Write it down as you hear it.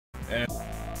And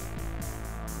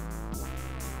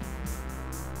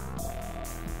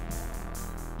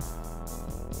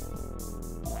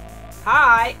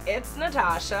Hi, it's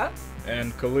Natasha.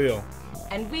 And Khalil.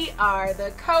 And we are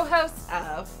the co-hosts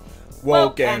of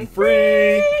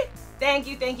WokeNFree. Thank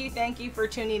you for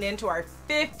tuning in to our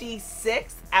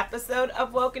 56th episode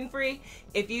of WokeNFree.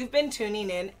 If you've been tuning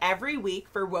in every week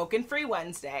for WokeNFree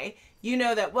Wednesday, you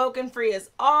know that WokeNFree is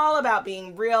all about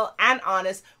being real and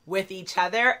honest with each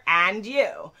other and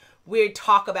you. We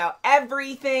talk about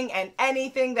everything and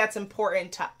anything that's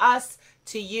important to us,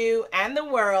 to you, and the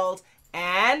world,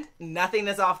 and nothing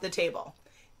is off the table.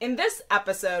 In this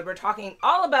episode, we're talking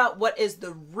all about what is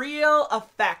the real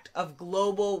effect of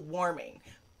global warming.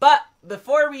 But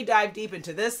before we dive deep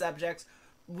into this subject,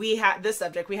 we have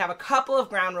a couple of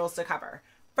ground rules to cover.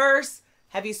 First,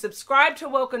 have you subscribed to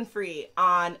WokeNFree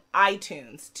on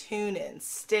iTunes, TuneIn,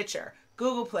 Stitcher,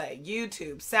 Google Play,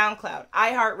 YouTube, SoundCloud,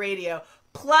 iHeartRadio?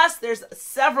 Plus, there's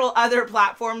several other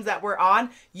platforms that we're on.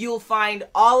 You'll find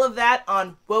all of that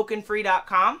on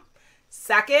WokeNFree.com.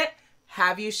 Second,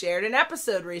 have you shared an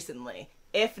episode recently?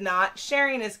 If not,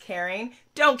 sharing is caring.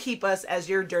 Don't keep us as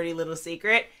your dirty little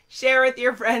secret. Share with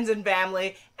your friends and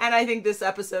family. And I think this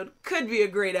episode could be a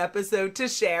great episode to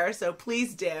share, so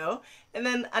please do. And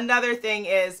then another thing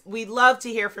is, we'd love to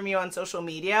hear from you on social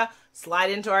media. Slide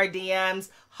into our DMs,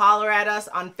 holler at us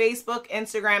on Facebook,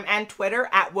 Instagram, and Twitter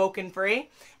at WokeNFree.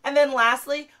 And then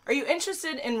lastly, are you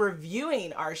interested in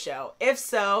reviewing our show? If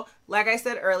so, like I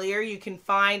said earlier, you can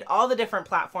find all the different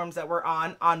platforms that we're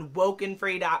on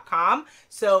WokeNFree.com.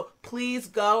 So please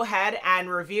go ahead and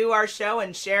review our show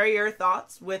and share your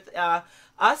thoughts with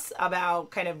us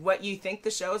about kind of what you think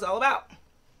the show is all about.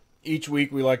 Each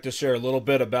week we like to share a little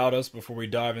bit about us before we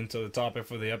dive into the topic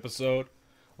for the episode.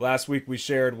 Last week we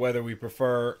shared whether we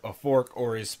prefer a fork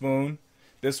or a spoon.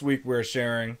 This week we're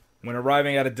sharing, when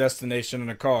arriving at a destination in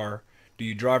a car, do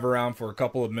you drive around for a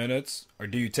couple of minutes or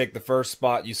do you take the first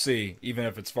spot you see, even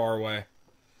if it's far away?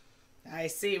 I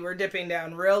see, we're dipping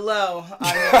down real low on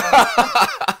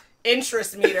the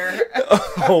interest meter.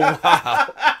 Oh,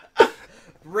 wow.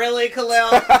 Really,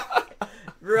 Khalil?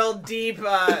 Real deep,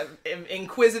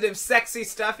 inquisitive, sexy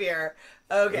stuff here.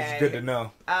 Okay. It's good to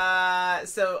know.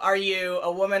 So are you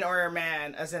a woman or a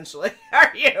man, essentially?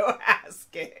 Are you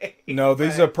asking? No,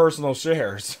 these are personal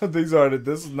shares. This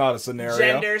is not a scenario.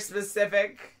 Gender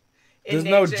specific. There's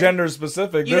no gender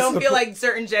specific. You don't feel like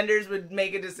certain genders would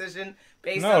make a decision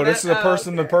based on that? No, this is a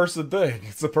person-to-person thing.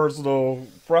 It's a personal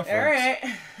preference. All right.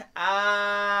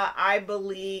 I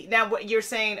believe... Now, what you're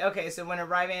saying, okay, so when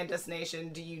arriving at a destination,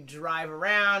 do you drive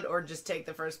around or just take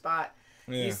the first spot?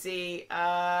 Yeah. You see,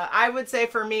 I would say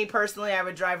for me personally, I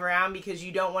would drive around because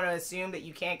you don't want to assume that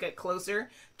you can't get closer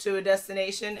to a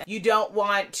destination. You don't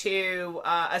want to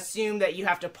assume that you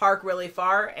have to park really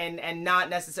far and not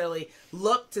necessarily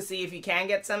look to see if you can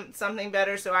get something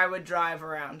better. So I would drive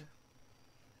around.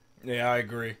 Yeah, I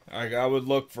agree. I would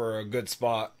look for a good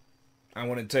spot. I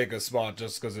wouldn't take a spot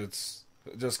just because it's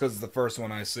the first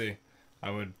one I see.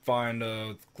 I would find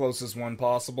the closest one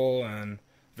possible, and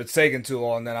if it's taking too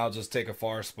long, then I'll just take a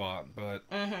far spot. But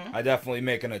I definitely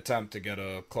make an attempt to get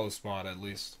a close spot at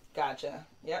least. Gotcha.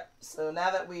 Yep. So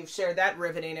now that we've shared that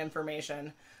riveting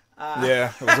information.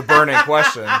 Yeah, it was a burning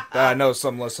question that I know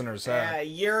some listeners have.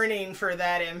 Yearning for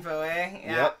that info, eh?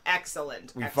 Yeah. Yep.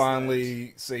 Excellent. We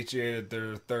finally satiated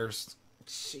their thirst.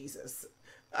 Jesus.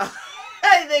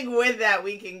 I think with that,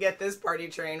 we can get this party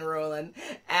train rolling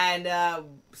and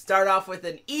start off with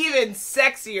an even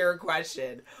sexier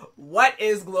question. What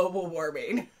is global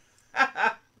warming?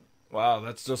 Wow,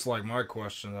 that's just like my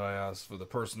question that I asked for the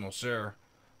personal share.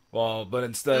 Well, but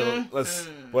instead,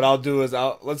 what I'll do is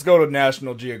let's go to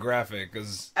National Geographic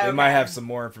because they might have some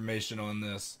more information on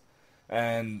this.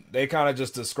 And they kind of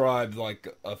just described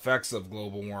like effects of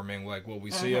global warming, like what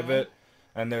we see of it.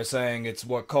 And they're saying it's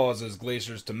what causes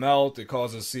glaciers to melt, it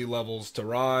causes sea levels to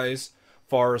rise,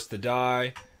 forests to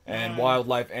die, and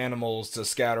wildlife animals to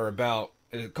scatter about.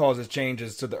 It causes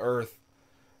changes to the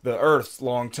Earth's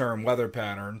long-term weather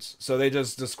patterns. So they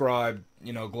just described,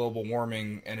 global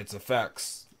warming and its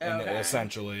effects. And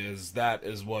essentially that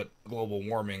is what global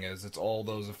warming is. It's all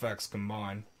those effects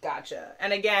combined. Gotcha.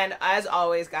 And again, as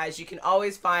always, guys, you can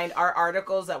always find our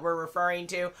articles that we're referring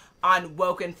to on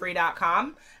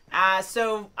WokeNFree.com.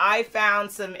 So I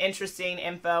found some interesting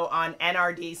info on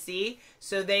NRDC.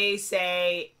 So they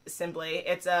say simply,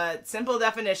 it's a simple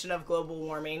definition of global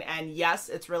warming. And yes,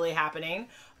 it's really happening.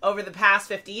 Over the past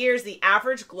 50 years, the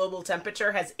average global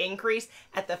temperature has increased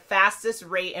at the fastest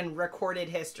rate in recorded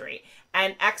history.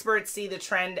 And experts see the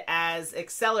trend as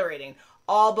accelerating.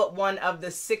 All but one of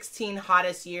the 16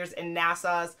 hottest years in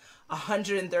NASA's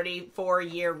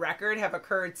 134-year record have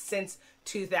occurred since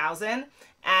 2000.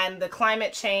 And the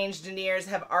climate change deniers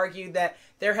have argued that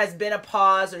there has been a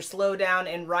pause or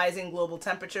slowdown in rising global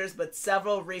temperatures, but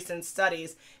several recent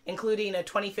studies, including a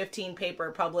 2015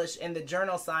 paper published in the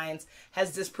journal Science,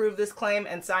 has disproved this claim,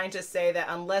 and scientists say that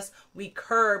unless we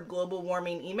curb global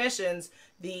warming emissions,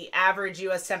 the average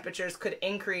U.S. temperatures could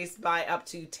increase by up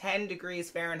to 10 degrees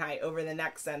Fahrenheit over the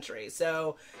next century.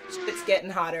 So it's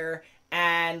getting hotter.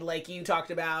 And like you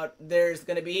talked about, there's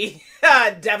going to be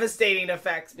devastating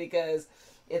effects because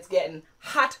it's getting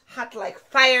hot like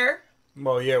fire.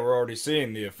 Well, yeah, we're already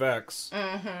seeing the effects.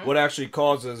 Mm-hmm. What actually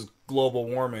causes global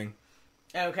warming?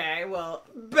 Okay, well,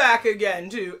 back again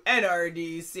to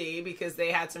NRDC because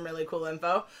they had some really cool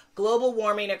info. Global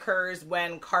warming occurs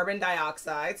when carbon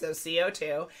dioxide, so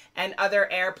CO2, and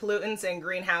other air pollutants and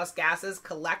greenhouse gases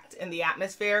collect in the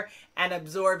atmosphere and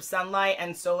absorb sunlight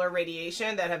and solar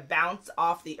radiation that have bounced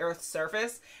off the Earth's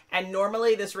surface. And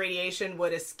normally this radiation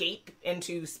would escape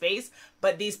into space,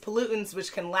 but these pollutants,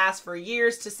 which can last for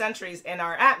years to centuries in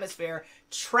our atmosphere,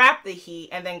 trap the heat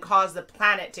and then cause the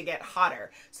planet to get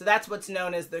hotter. So that's what's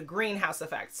known as the greenhouse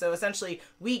effect. So essentially,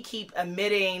 we keep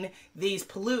emitting these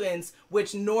pollutants,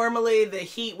 which normally the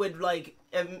heat would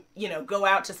go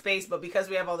out to space, but because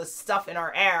we have all this stuff in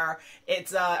our air,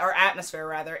 it's our atmosphere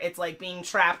rather, it's like being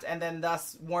trapped and then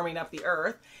thus warming up the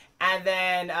Earth. And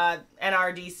then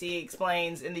NRDC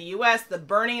explains in the U.S., the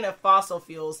burning of fossil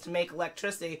fuels to make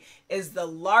electricity is the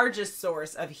largest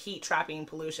source of heat trapping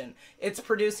pollution. It's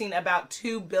producing about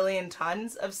 2 billion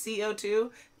tons of CO2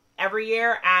 every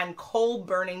year, and coal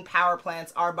burning power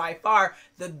plants are by far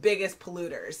the biggest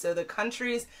polluters. So the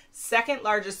country's second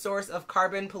largest source of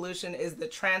carbon pollution is the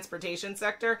transportation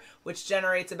sector, which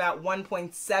generates about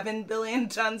 1.7 billion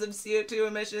tons of CO2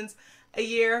 emissions a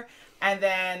year. And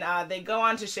then they go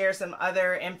on to share some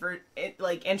other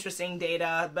interesting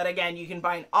data. But again, you can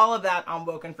find all of that on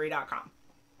WokeNFree.com.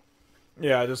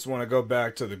 Yeah, I just want to go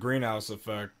back to the greenhouse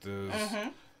effect.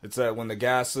 It's that when the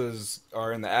gases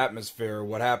are in the atmosphere,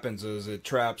 what happens is it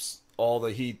traps all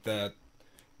the heat that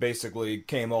basically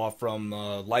came off from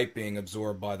light being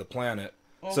absorbed by the planet.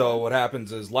 So what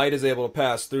happens is light is able to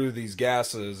pass through these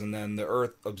gases, and then the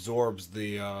Earth absorbs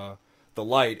the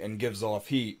light and gives off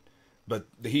heat. But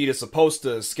the heat is supposed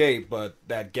to escape, but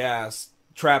that gas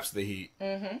traps the heat.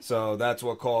 So that's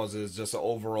what causes just an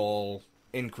overall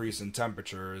increase in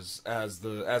temperatures. As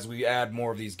we add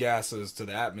more of these gases to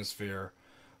the atmosphere,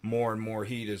 more and more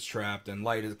heat is trapped, and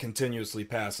light continuously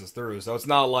passes through. So it's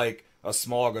not like a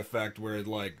smog effect where it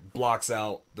like blocks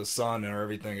out the sun and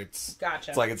everything. It's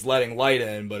like it's letting light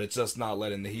in, but it's just not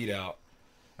letting the heat out,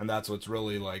 and that's what's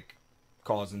really like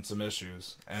causing some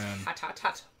issues. And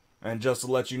hot. And just to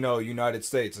let you know, United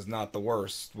States is not the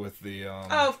worst with the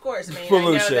of course. I mean,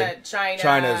 pollution. I know that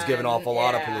China is giving off a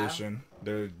lot of pollution.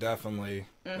 They're definitely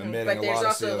emitting a lot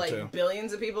of CO2. But there's also like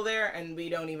billions of people there, and we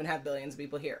don't even have billions of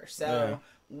people here. So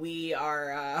we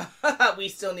are we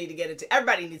still need to get it.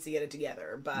 Everybody needs to get it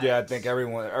together. But yeah, I think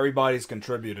everybody's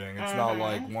contributing. It's not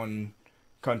like one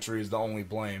country is the only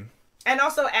blame. And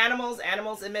also animals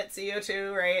emit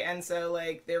CO2, right? And so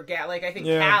like I think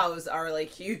cows are like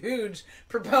huge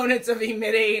proponents of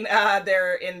emitting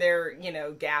their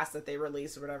gas that they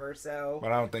release or whatever. So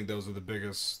but I don't think those are the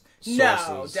biggest sources.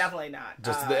 No, definitely not.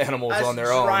 Just the animals on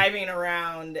their own. Driving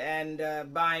around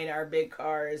and buying our big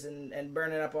cars and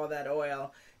burning up all that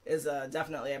oil is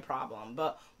definitely a problem.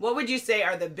 But what would you say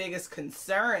are the biggest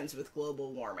concerns with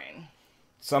global warming?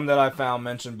 Some that I found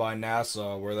mentioned by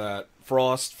NASA were that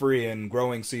frost-free and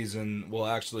growing season will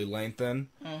actually lengthen.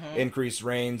 Increased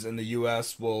rains in the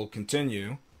U.S. will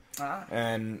continue.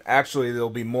 And actually there'll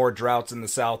be more droughts in the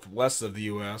southwest of the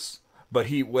U.S., but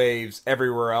heat waves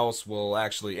everywhere else will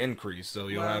actually increase. So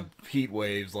you'll have heat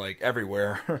waves like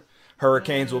everywhere.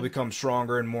 Hurricanes will become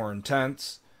stronger and more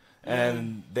intense.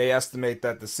 And they estimate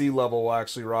that the sea level will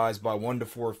actually rise by 1 to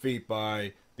 4 feet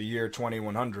by the year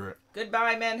 2100.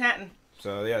 Goodbye, Manhattan.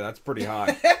 So yeah, that's pretty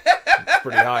high. It's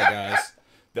pretty high, guys.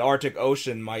 The Arctic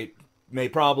Ocean may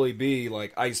probably be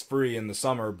like ice-free in the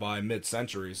summer by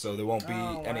mid-century, so there won't be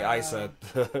any ice at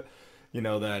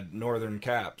that northern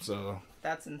cap. So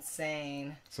that's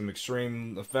insane. Some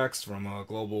extreme effects from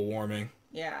global warming.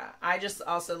 Yeah, I just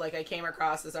also, I came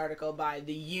across this article by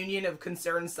the Union of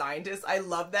Concerned Scientists. I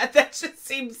love that. That just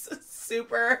seems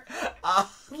super,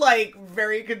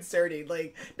 very concerning.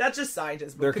 Not just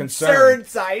scientists, but concerned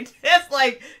scientists.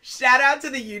 Shout out to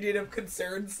the Union of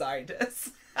Concerned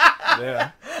Scientists.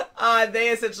 Yeah. They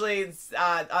essentially,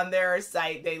 on their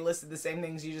site, they listed the same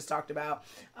things you just talked about.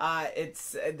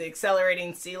 It's the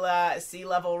accelerating sea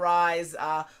level rise,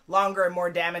 longer and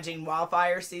more damaging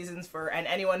wildfire seasons and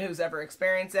anyone who's ever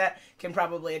experienced it can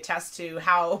probably attest to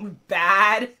how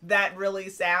bad that really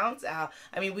sounds.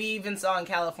 I mean, we even saw in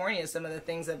California some of the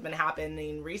things that have been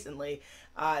happening recently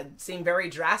seem very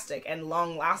drastic and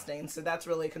long lasting, so that's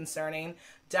really concerning.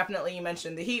 Definitely, you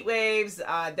mentioned the heat waves.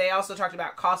 They also talked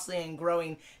about costly and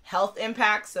growing health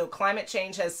impacts. So climate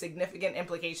change has significant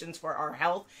implications for our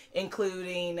health,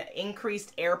 including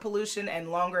increased air pollution and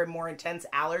longer and more intense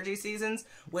allergy seasons,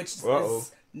 which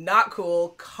is not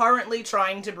cool. Currently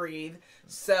trying to breathe.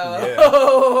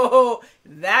 So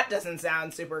that doesn't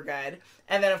sound super good.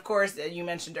 And then, of course, you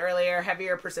mentioned earlier,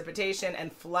 heavier precipitation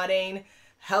and flooding.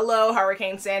 Hello,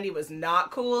 Hurricane Sandy was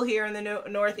not cool here in the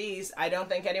Northeast. I don't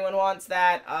think anyone wants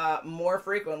that more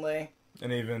frequently.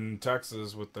 And even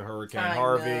Texas with the Hurricane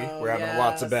Harvey. We're having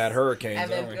lots of bad hurricanes.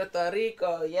 And then Puerto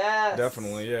Rico, yes.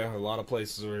 Definitely, yeah. A lot of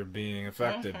places are being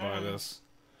affected by this.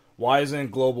 Why isn't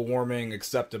global warming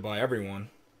accepted by everyone?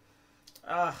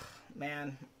 Ugh,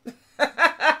 man.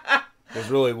 There's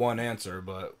really one answer,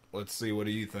 but let's see. What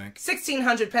do you think?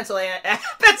 1600 Pennsylvania.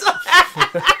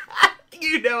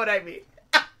 You know what I mean.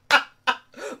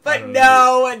 But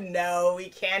no, we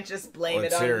can't just blame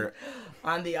it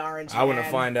on the orange man. I want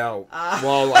to find out.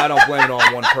 Well, I don't blame it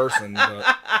on one person,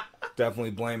 but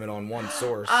definitely blame it on one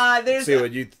source. See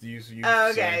what you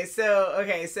okay,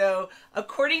 say. So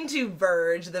according to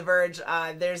Verge, there's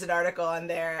an article on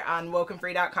there on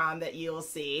WokeNFree.com that you'll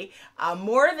see.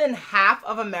 More than half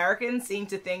of Americans seem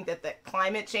to think that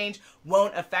climate change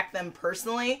won't affect them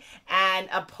personally. And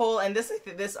a poll, and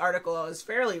this article is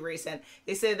fairly recent,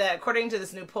 they say that according to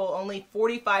this new poll, only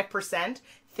 45%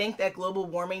 think that global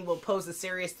warming will pose a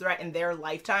serious threat in their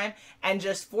lifetime, and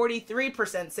just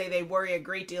 43% say they worry a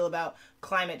great deal about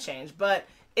climate change. But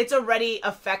it's already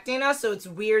affecting us, so it's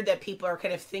weird that people are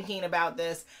kind of thinking about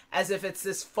this as if it's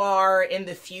this far in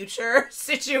the future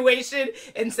situation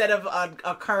instead of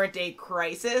a current day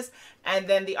crisis. And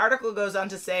then the article goes on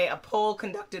to say a poll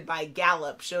conducted by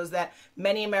Gallup shows that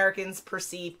many Americans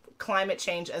perceive climate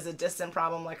change as a distant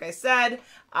problem, like I said.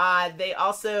 They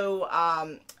also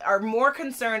are more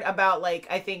concerned about, like,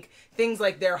 I think things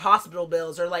like their hospital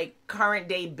bills or like current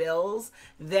day bills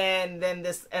than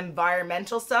this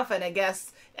environmental stuff. And I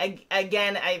guess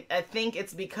again, I think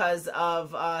it's because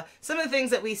of some of the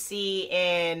things that we see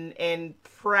in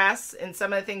press and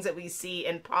some of the things that we see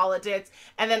in politics.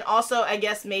 And then also, I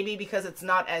guess maybe because it's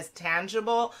not as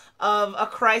tangible of a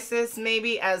crisis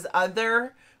maybe as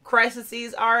other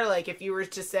crises are. Like if you were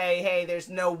to say, hey, there's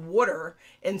no water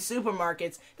in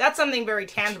supermarkets, that's something very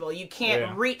tangible. You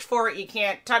can't reach for it, you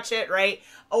can't touch it, right?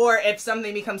 Or if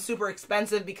something becomes super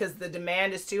expensive because the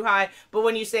demand is too high. But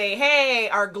when you say, hey,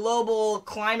 our global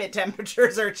climate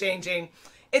temperatures are changing,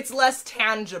 it's less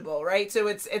tangible, right? So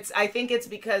it's I think it's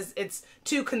because it's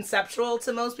too conceptual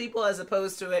to most people as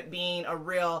opposed to it being a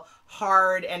real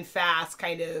hard and fast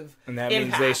kind of And that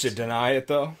means they should deny it,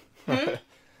 though?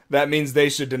 That means they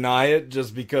should deny it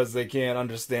just because they can't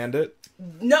understand it?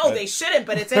 No, they shouldn't,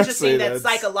 but it's interesting that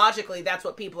psychologically that's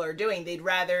what people are doing. They'd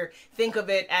rather think of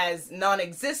it as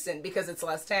non-existent because it's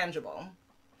less tangible.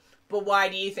 But why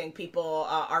do you think people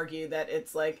argue that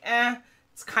it's like,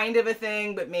 it's kind of a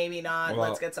thing, but maybe not. Well,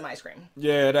 let's get some ice cream.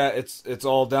 Yeah, it's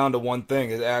all down to one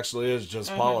thing. It actually is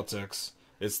just politics.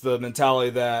 It's the mentality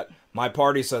that my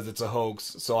party says it's a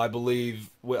hoax, so I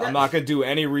believe... I'm not going to do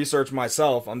any research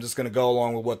myself. I'm just going to go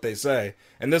along with what they say.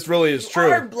 And this really is true.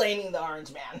 You are blaming the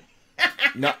orange man.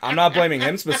 No, I'm not blaming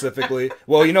him specifically.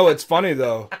 Well, you know, it's funny,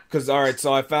 though. Because, all right,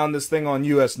 so I found this thing on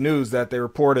U.S. News that they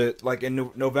reported, like,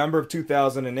 in November of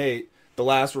 2008, the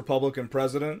last Republican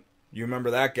president... You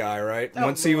remember that guy, right? Oh,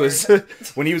 Once he was,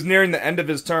 when he was nearing the end of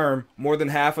his term, more than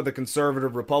half of the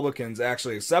conservative Republicans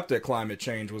actually accepted climate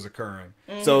change was occurring.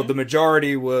 So the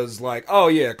majority was like, "Oh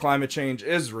yeah, climate change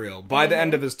is real." By the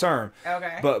end of his term,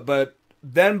 okay. But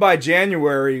then by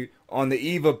January, on the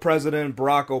eve of President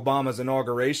Barack Obama's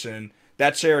inauguration,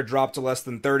 that share dropped to less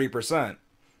than 30%,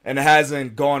 and it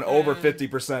hasn't gone over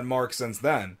 50% mark since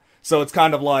then. So it's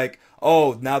kind of like,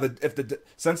 oh, now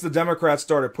since the Democrats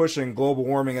started pushing global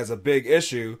warming as a big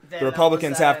issue, the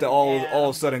Republicans have to all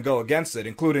of a sudden go against it,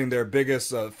 including their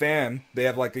biggest fan. They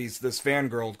have like this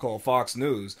fangirl called Fox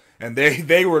News, and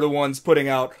they were the ones putting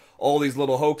out all these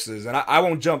little hoaxes. And I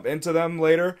won't jump into them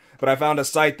later, but I found a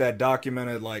site that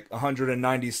documented like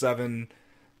 197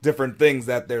 different things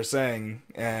that they're saying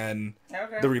and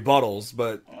the rebuttals.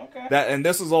 But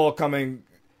this is all coming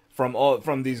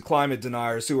from these climate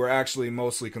deniers who are actually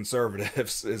mostly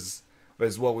conservatives is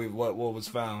what was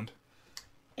found.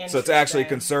 So it's actually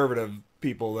conservative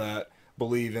people that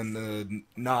believe in the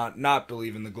not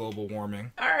believe in the global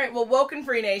warming. All right, well,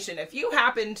 WokeNFree Nation, if you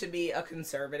happen to be a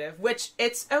conservative, which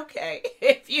it's okay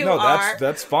if you are.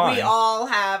 That's fine. We all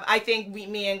have. I think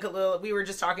me and Khalil, we were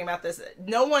just talking about this.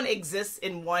 No one exists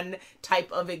in one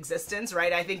type of existence,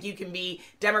 right? I think you can be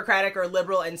Democratic or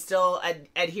liberal and still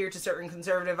adhere to certain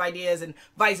conservative ideas, and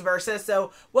vice versa.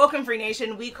 So, WokeNFree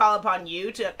Nation, we call upon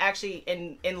you to actually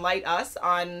enlighten us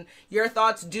on your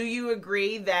thoughts. Do you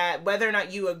agree that whether or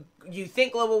not you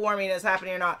think global warming is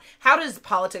happening or not, how does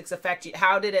politics affect you?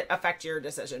 How did it affect your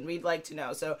decision? We'd like to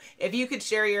know. So if you could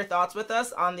share your thoughts with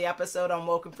us on the episode on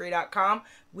WokeNFree.com,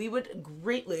 we would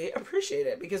greatly appreciate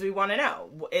it, because we want to know,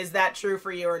 is that true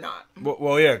for you or not?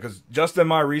 Well, yeah, because just in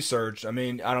my research, I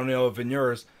mean, I don't know if in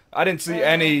yours, I didn't see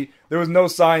there was no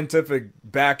scientific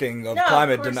backing of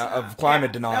climate denial.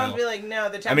 I would be like, no,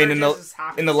 the temperature is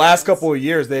half. In the last couple of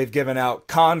years, they've given out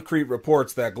concrete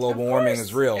reports that global warming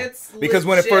is real. Because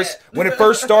when it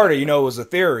first started, it was a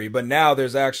theory, but now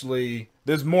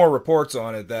there's more reports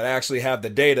on it that actually have the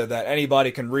data that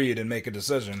anybody can read and make a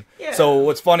decision. Yeah. So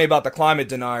what's funny about the climate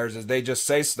deniers is they just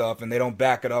say stuff and they don't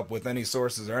back it up with any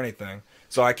sources or anything.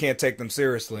 So I can't take them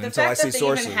seriously until I see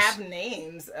sources. The fact that they even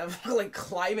have names of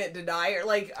climate denier,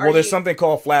 there's something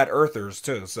called flat earthers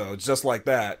too. So it's just like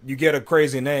that. You get a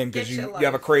crazy name because you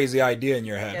have a crazy idea in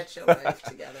your head. Get your life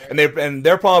together. and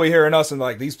they're probably hearing us and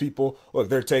these people, look,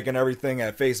 they're taking everything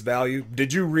at face value.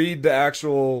 Did you read the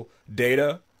actual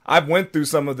data? I've went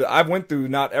through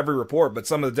not every report, but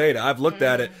some of the data. I've looked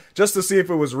at it just to see if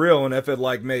it was real and if it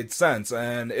made sense,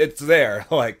 and it's there.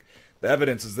 The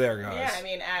evidence is there, guys. Yeah, I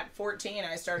mean, at 14,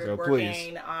 I started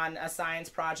working on a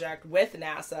science project with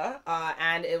NASA,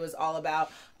 and it was all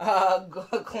about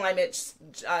climate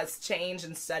change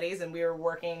and studies, and we were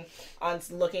working on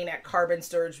looking at carbon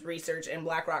storage research in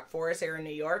Black Rock Forest here in New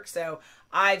York. So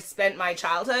I've spent my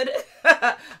childhood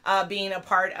being a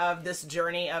part of this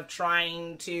journey of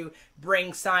trying to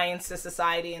bring science to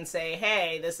society and say,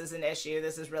 hey, this is an issue,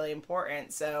 this is really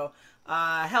important. So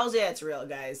hell's yeah, it's real,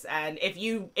 guys. And if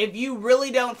you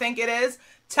really don't think it is,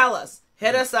 tell us.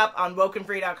 Hit us up on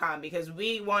WokeNFree.com, because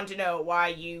we want to know why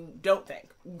you don't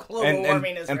think global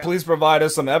warming is real. And please provide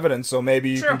us some evidence, so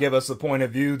maybe you can give us a point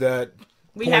of view that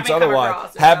points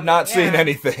otherwise. Have not seen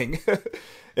anything.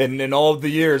 In all of the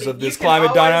years of this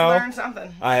climate denial,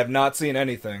 I have not seen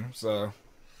anything. So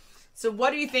what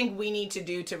do you think we need to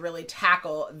do to really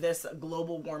tackle this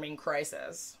global warming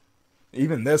crisis?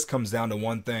 Even this comes down to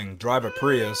one thing: drive a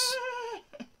Prius.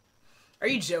 Are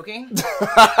you joking?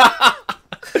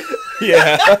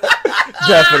 Yeah,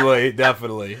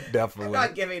 definitely. I'm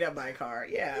not giving up my car.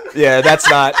 Yeah, that's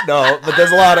not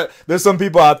But there's some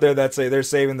people out there that say they're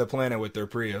saving the planet with their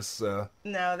Prius. So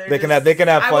no, they can have fun with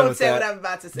that. I won't say what I'm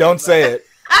about to say. Don't say it,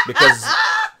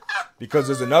 because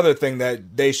there's another thing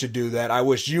that they should do that I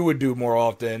wish you would do more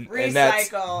often. Recycle. And that's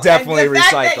definitely and the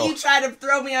recycle. fact that you try to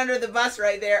throw me under the bus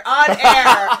right there on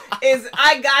air is,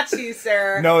 I got you,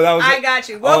 sir. No, that was... I got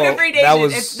you. WokeNFree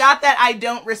Nation, it's not that I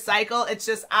don't recycle, it's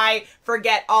just I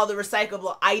forget all the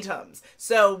recyclable items.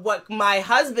 So what my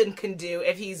husband can do,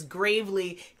 if he's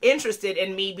gravely interested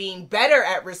in me being better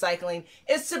at recycling,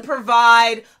 is to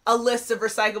provide a list of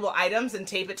recyclable items and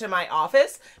tape it to my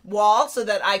office wall so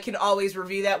that I can always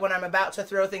review that when I'm about to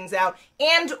throw things out,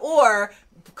 and or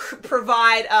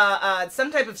provide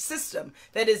some type of system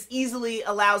that easily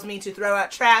allows me to throw out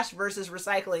trash versus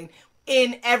recycling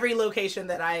in every location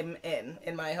that I'm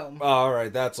in my home. All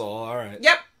right, that's all right.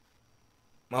 Yep.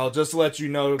 Well, just to let you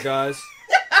know, guys,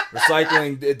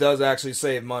 recycling, it does actually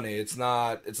save money. It's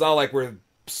not like we're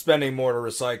spending more to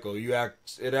recycle.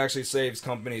 It actually saves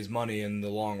companies money in the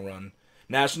long run.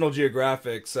 National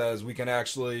Geographic says we can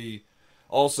actually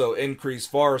also increase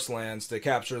forest lands to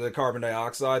capture the carbon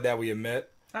dioxide that we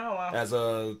emit. Oh, wow. As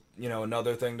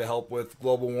another thing to help with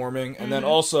global warming. And then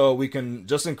also we can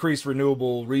just increase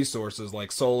renewable resources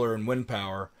like solar and wind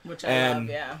power. Which I love,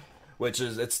 yeah.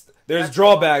 There's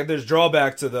drawback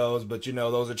to those, but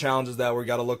those are challenges that we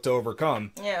got to look to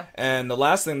overcome. Yeah. And the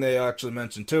last thing they actually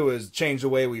mentioned too is change the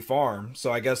way we farm.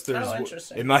 So I guess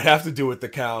interesting. It might have to do with the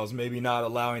cows, maybe not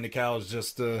allowing the cows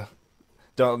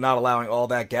not allowing all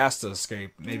that gas to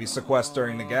escape. Maybe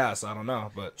sequestering the gas. I don't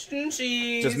know, but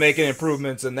just making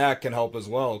improvements in that can help as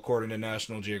well, according to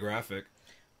National Geographic.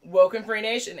 WokeNFree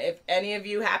Nation, if any of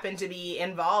you happen to be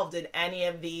involved in any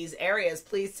of these areas,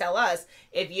 please tell us.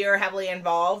 If you're heavily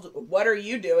involved, what are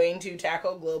you doing to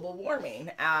tackle global warming?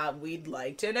 We'd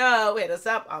like to know. Hit us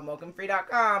up on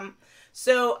WokeNFree.com.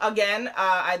 So again,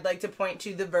 I'd like to point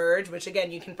to The Verge, which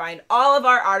again, you can find all of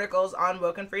our articles on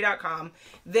WokeNFree.com.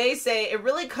 They say it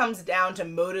really comes down to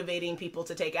motivating people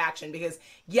to take action because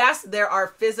yes, there are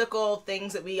physical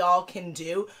things that we all can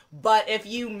do, but if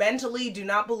you mentally do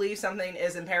not believe something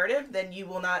is imperative, then you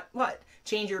will not,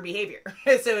 change your behavior.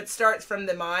 So it starts from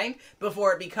the mind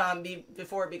before it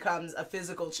becomes a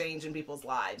physical change in people's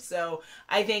lives. So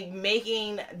I think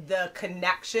making the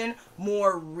connection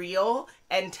more real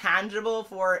and tangible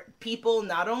for people,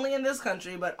 not only in this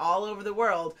country, but all over the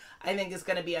world, I think is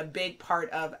going to be a big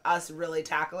part of us really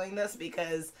tackling this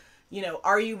because, you know,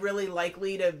 are you really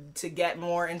likely to get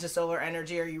more into solar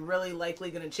energy? Are you really likely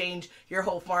going to change your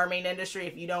whole farming industry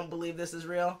if you don't believe this is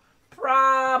real?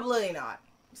 Probably not.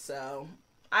 So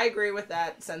I agree with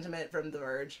that sentiment from The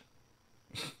Verge.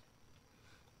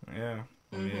 Yeah,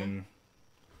 I mean,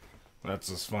 that's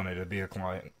just funny to be a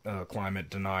climate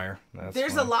denier.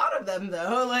 There's a lot of them,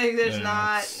 though. Like, there's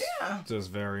It's just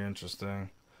very interesting.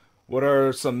 What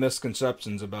are some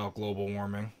misconceptions about global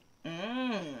warming?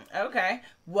 Okay.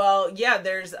 Well, yeah,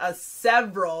 there's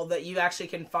several that you actually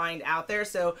can find out there.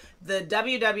 So the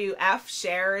WWF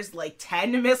shares like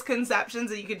 10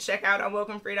 misconceptions that you can check out on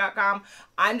WokeNFree.com.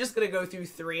 I'm just going to go through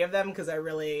 3 of them because I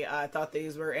really thought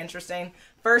these were interesting.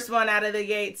 First one out of the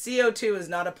gate, CO2 is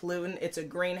not a pollutant. It's a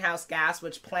greenhouse gas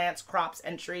which plants, crops,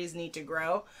 and trees need to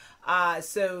grow.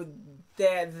 So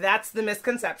that's the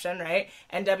misconception, right?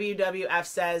 And WWF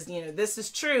says, you know, this is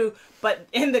true, but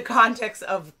in the context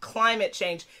of climate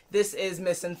change, this is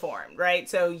misinformed, right?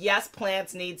 So yes,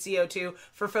 plants need CO2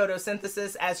 for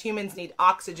photosynthesis as humans need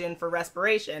oxygen for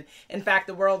respiration. In fact,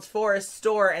 the world's forests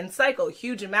store and cycle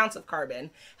huge amounts of carbon.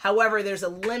 However, there's a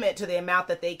limit to the amount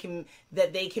that they can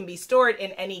be stored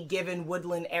in any given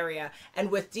woodland area. And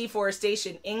with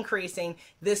deforestation increasing,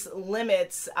 this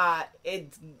limit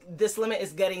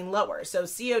is getting lower. So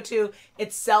CO2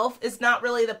 itself is not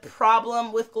really the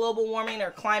problem with global warming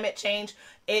or climate change.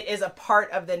 It is a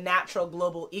part of the natural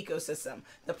global ecosystem.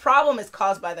 The problem is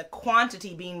caused by the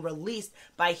quantity being released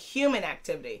by human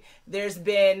activity. There's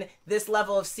been this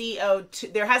level of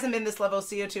CO2, there hasn't been this level of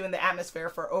CO2 in the atmosphere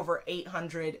for over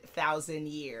 800,000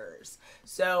 years.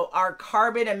 So our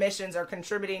carbon emissions are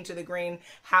contributing to the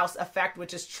greenhouse effect,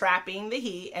 which is trapping the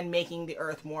heat and making the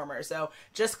earth warmer. So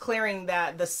just clearing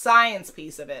the science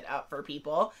piece of it up for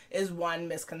people is one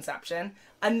misconception.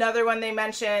 Another one they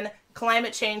mention,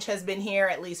 climate change has been here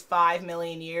at least 5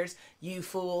 million years. You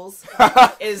fools.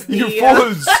 Is the, you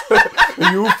fools.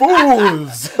 You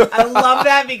fools. I love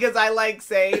that because I like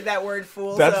saying that word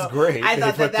fool. That's so great. I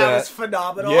thought that was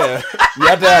phenomenal. Yeah, you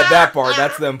have to add that part.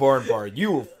 That's the important part.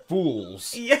 You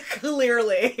fools. Yeah,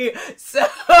 clearly. So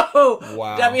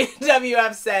wow.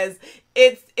 WWF says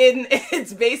it's in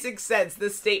its basic sense,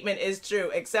 this statement is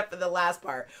true, except for the last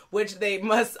part, which they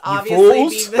must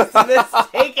obviously be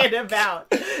mistaken about.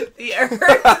 The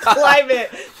Earth's climate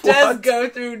does go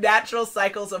through natural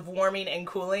cycles of warming and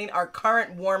cooling. Our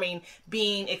current warming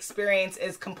being experienced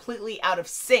is completely out of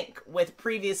sync with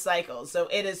previous cycles, so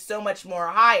it is so much more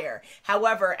higher.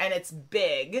 However, and it's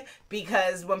big,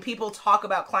 because when people talk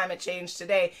about climate change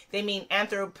today, they mean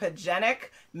anthropogenic,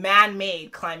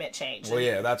 man-made climate change. Well,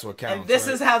 yeah, that's what counts. And this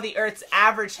is how the Earth's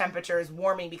average temperature is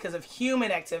warming because of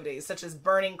human activities, such as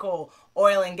burning coal,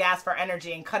 oil, and gas for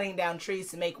energy, and cutting down trees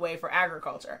to make way for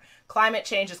agriculture. Climate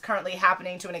change is currently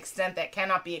happening to an extent that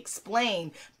cannot be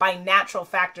explained by natural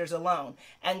factors alone,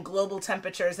 and global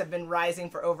temperatures have been rising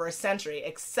for over a century,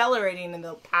 accelerating in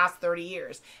the past 30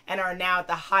 years, and are now at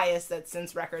the highest that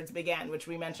since records began, which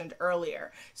we mentioned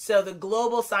earlier. So the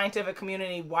global scientific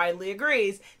community widely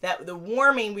agrees that the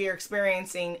warming we are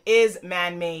experiencing is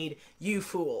man-made, you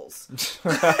fools.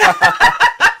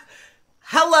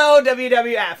 Hello,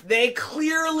 WWF. They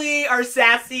clearly are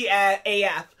sassy at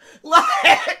AF.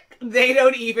 Like, they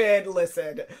don't even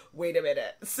listen. Wait a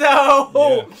minute.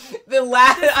 So,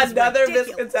 another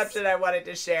misconception I wanted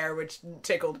to share, which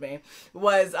tickled me,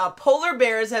 was polar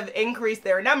bears have increased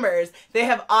their numbers. They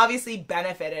have obviously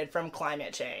benefited from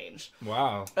climate change.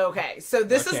 Wow. Okay, so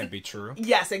that can't be true.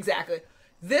 Yes, exactly.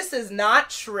 This is not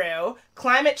true.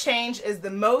 Climate change is the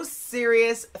most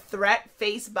serious threat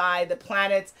faced by the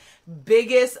planet's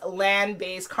biggest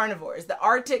land-based carnivores. The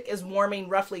Arctic is warming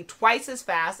roughly twice as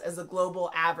fast as the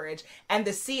global average, and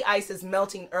the sea ice is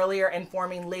melting earlier and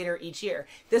forming later each year.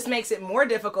 This makes it more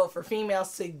difficult for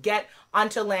females to get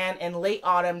onto land in late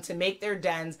autumn to make their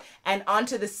dens and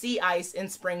onto the sea ice in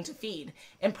spring to feed.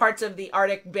 In parts of the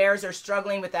Arctic, bears are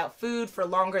struggling without food for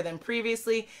longer than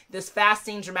previously. This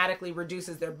fasting dramatically reduces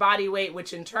reduces their body weight,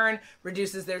 which in turn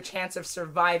reduces their chance of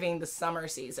surviving the summer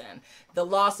season. The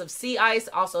loss of sea ice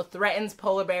also threatens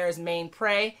polar bears' main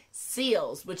prey,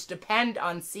 seals, which depend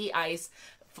on sea ice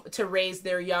to raise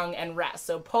their young and rest.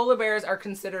 So polar bears are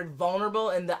considered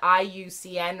vulnerable in the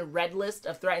IUCN Red List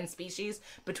of threatened species,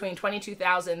 between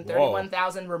 22,000 and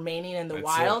 31,000 remaining in the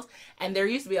wild. And there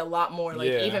used to be a lot more, like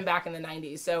even back in the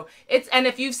 90s. So and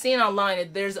if you've seen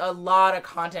online, there's a lot of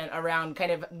content around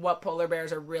kind of what polar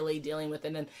bears are really dealing with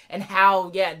and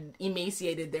how,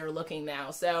 emaciated they're looking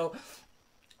now. So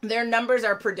their numbers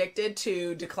are predicted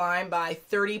to decline by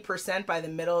 30% by the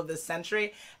middle of this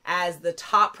century. As the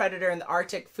top predator in the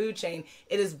Arctic food chain,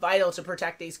 it is vital to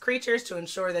protect these creatures to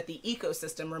ensure that the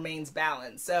ecosystem remains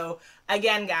balanced. So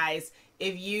again, guys,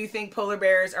 if you think polar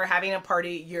bears are having a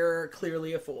party, you're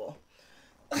clearly a fool.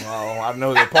 Well, I don't know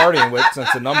who they're partying with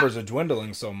since the numbers are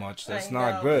dwindling so much. That's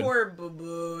not good. Poor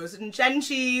boo-boos and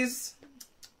Genchies.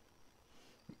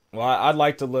 Well, I'd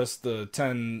like to list the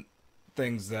 10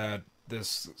 things that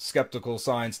this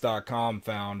skepticalscience.com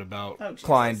found about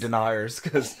climate deniers,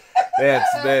 because they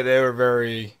were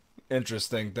very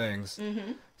interesting things.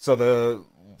 Mm-hmm. So the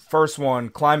first one,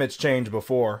 climate's changed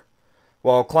before.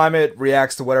 Well, climate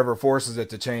reacts to whatever forces it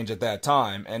to change at that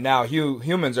time, and now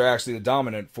humans are actually the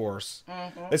dominant force.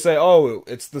 Mm-hmm. They say,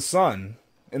 it's the sun.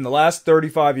 In the last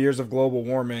 35 years of global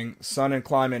warming, sun and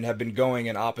climate have been going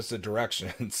in opposite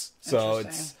directions. So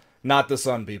it's not the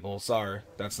sun, people. Sorry,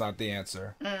 that's not the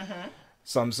answer. Mm-hmm.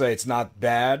 Some say it's not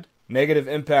bad. Negative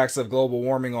impacts of global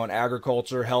warming on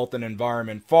agriculture, health, and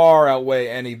environment far outweigh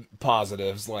any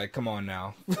positives. Like, come on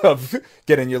now. Of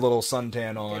getting your little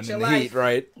suntan on in the heat,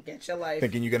 right? Get your life.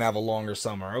 Thinking you're going to have a longer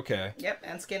summer. Okay. Yep,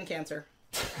 and skin cancer.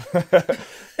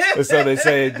 So they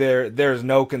say there's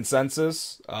no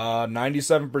consensus.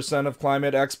 97% of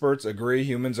climate experts agree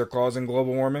humans are causing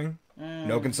global warming.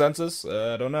 No consensus?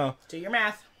 I don't know. Do your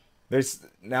math.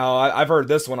 Now, I've heard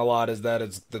this one a lot, is that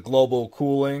it's the global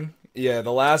cooling. Yeah,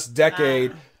 the last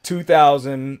decade, from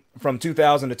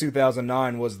 2000 to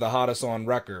 2009, was the hottest on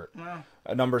record. Wow.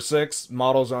 Number 6,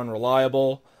 models are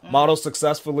unreliable. Models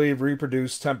successfully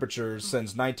reproduce temperatures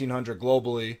since 1900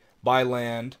 globally by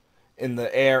land, in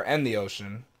the air, and the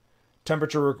ocean.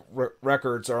 Temperature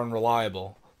records are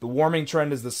unreliable. The warming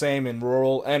trend is the same in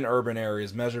rural and urban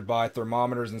areas, measured by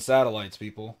thermometers and satellites,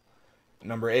 people.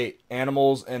 Number 8,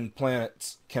 animals and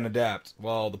planets can adapt.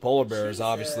 Well, the polar bears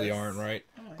obviously aren't, right?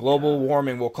 Global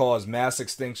warming will cause mass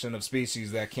extinction of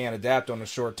species that can't adapt on a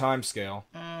short time scale.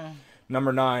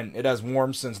 Number 9, it has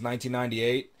warmed since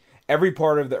 1998. Every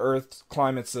part of the Earth's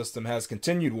climate system has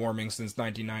continued warming since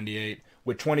 1998,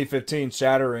 with 2015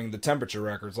 shattering the temperature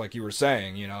records, like you were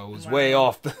saying. You know, it was way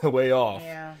off.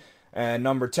 Yeah. And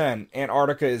number 10,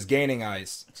 Antarctica is gaining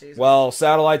ice. Jesus. Well,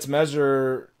 satellites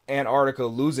measure Antarctica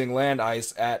losing land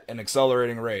ice at an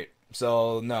accelerating rate.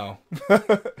 So, no.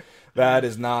 That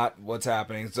is not what's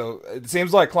happening. So, it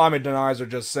seems like climate deniers are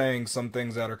just saying some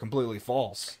things that are completely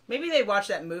false. Maybe they watched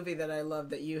that movie that I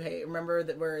love that you hate. Remember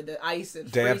where the ice and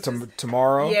Day After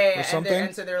Tomorrow or something?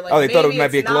 And so they're like, they thought it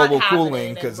might be a global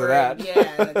cooling because of that.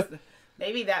 Yeah,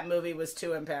 maybe that movie was too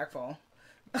impactful.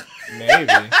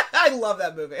 Maybe. I love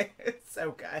that movie. It's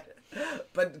so good.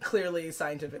 But clearly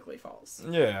scientifically false.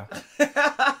 Yeah.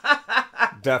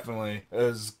 Definitely.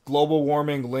 Is global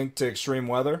warming linked to extreme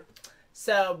weather?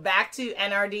 So back to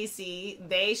NRDC,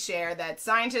 they share that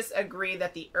scientists agree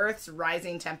that the Earth's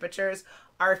rising temperatures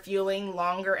are fueling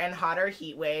longer and hotter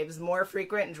heat waves, more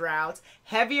frequent droughts,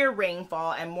 heavier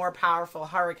rainfall, and more powerful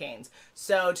hurricanes.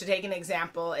 So to take an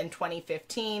example, in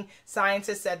 2015,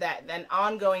 scientists said that an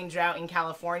ongoing drought in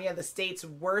California, the state's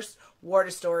worst water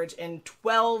storage in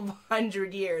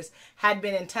 1,200 years, had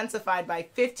been intensified by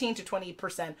 15 to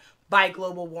 20% by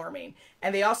global warming.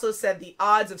 And they also said the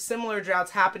odds of similar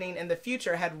droughts happening in the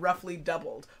future had roughly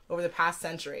doubled over the past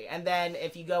century. And then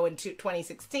if you go into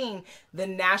 2016, the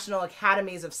National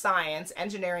Academies of Science,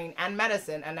 Engineering, and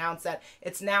Medicine announced that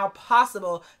it's now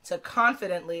possible to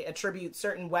confidently attribute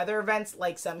certain weather events,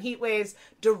 like some heat waves,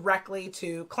 directly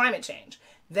to climate change.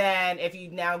 Then if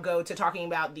you now go to talking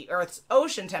about the Earth's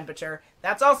ocean temperature,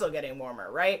 that's also getting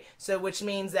warmer, right? So which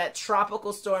means that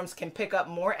tropical storms can pick up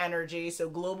more energy. So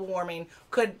global warming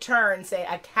could turn, say,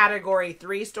 a Category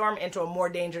 3 storm into a more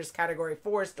dangerous Category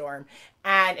 4 storm.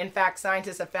 And in fact,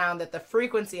 scientists have found that the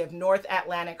frequency of North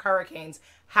Atlantic hurricanes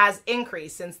has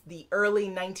increased since the early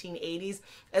 1980s,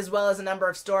 as well as a number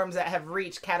of storms that have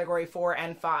reached Category 4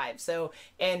 and 5. So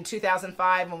in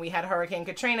 2005, when we had Hurricane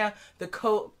Katrina, the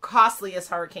costliest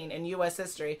hurricane in U.S.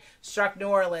 history, struck New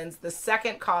Orleans, the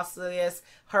second costliest infamous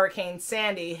Hurricane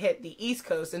Sandy hit the East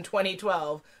Coast in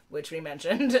 2012, which we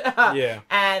mentioned. Yeah.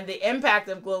 And the impact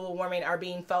of global warming are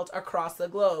being felt across the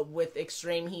globe with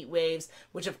extreme heat waves,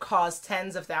 which have caused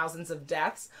tens of thousands of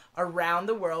deaths around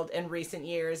the world in recent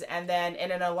years. And then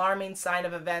in an alarming sign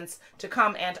of events to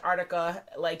come, Antarctica,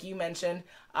 like you mentioned,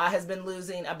 has been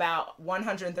losing about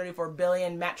 134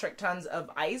 billion metric tons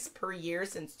of ice per year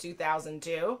since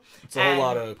 2002. It's a whole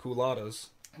lot of culottes.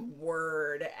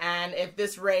 Word. And if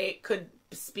this rate could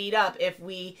speed up if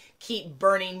we keep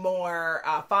burning more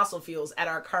fossil fuels at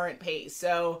our current pace.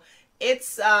 So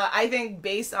it's, I think,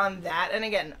 based on that, and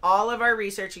again, all of our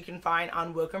research you can find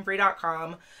on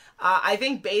WokeNFree.com. I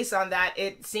think based on that,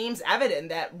 it seems evident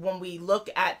that when we look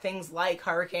at things like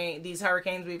these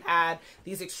hurricanes we've had,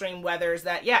 these extreme weathers,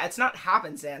 that, yeah, it's not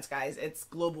happenstance, guys. It's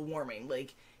global warming.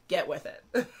 Like, get with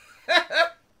it.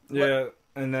 Yeah,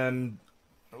 and then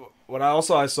what I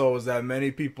saw was that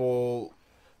many people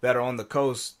that are on the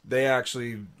coast, they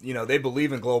actually, they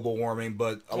believe in global warming,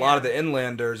 but a lot of the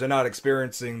inlanders are not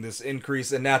experiencing this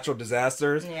increase in natural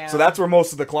disasters. Yeah. So that's where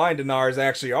most of the climate deniers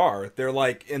actually are. They're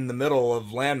like in the middle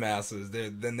of land masses.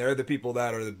 They're the people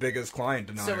that are the biggest climate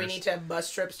deniers. So we need to have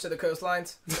bus trips to the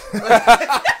coastlines?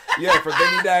 Yeah,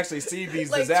 they need to actually see these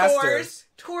disasters.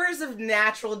 Tours of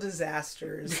natural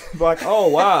disasters. Like, oh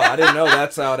wow, I didn't know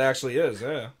that's how it actually is.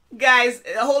 Yeah. Guys,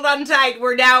 hold on tight.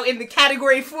 We're now in the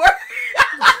category 4.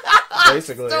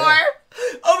 Basically, store. Yeah.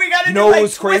 Oh, we gotta do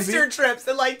like Twister trips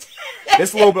and like.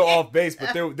 It's a little bit off base,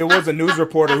 but there was a news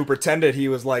reporter who pretended he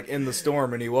was like in the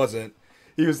storm and he wasn't.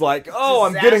 He was like, "Oh,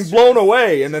 I'm getting blown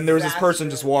away," and then there was this person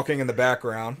just walking in the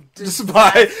background,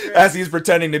 as he's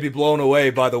pretending to be blown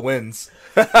away by the winds.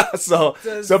 So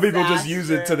some people just use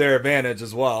it to their advantage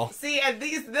as well. See, and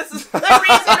this is the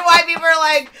reason why people are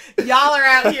like, y'all are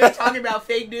out here talking about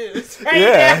fake news. Right?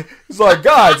 Yeah, it's like,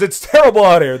 guys, it's terrible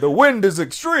out here. The wind is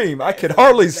extreme. I can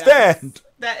hardly stand.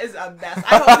 That is a mess.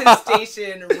 I hope his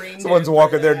station rings. Someone's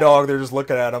walking their dog. They're just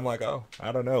looking at him like, oh,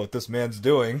 I don't know what this man's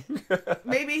doing.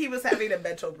 Maybe he was having a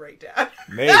mental breakdown.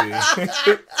 Maybe.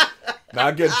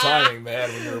 Not good timing,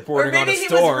 man, when you're reporting on a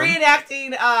storm. Or maybe he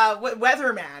was reenacting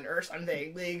Weatherman or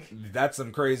something. Like, that's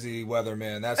some crazy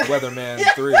Weatherman. That's Weatherman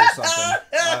 3 or something. I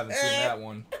haven't seen that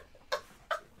one.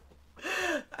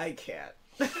 I can't.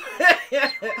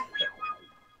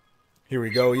 Here we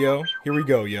go, yo. Here we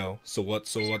go, yo. So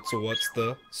what's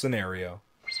the scenario?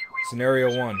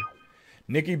 Scenario 1.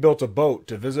 Nikki built a boat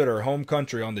to visit her home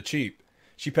country on the cheap.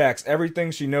 She packs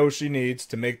everything she knows she needs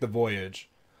to make the voyage.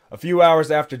 A few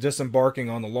hours after disembarking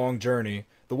on the long journey,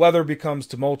 the weather becomes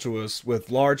tumultuous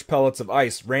with large pellets of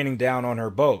ice raining down on her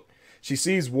boat. She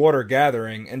sees water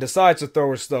gathering and decides to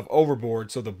throw her stuff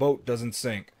overboard so the boat doesn't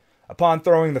sink. Upon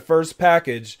throwing the first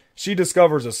package, she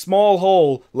discovers a small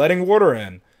hole letting water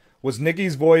in. Was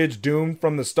Nikki's voyage doomed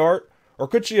from the start, or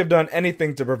could she have done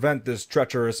anything to prevent this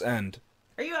treacherous end?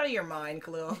 Are you out of your mind,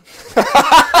 Khalil?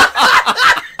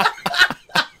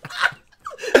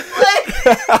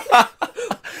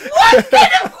 What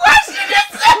kind of question is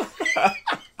this?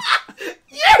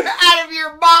 You're out of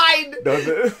your mind.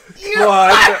 You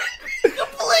are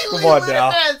completely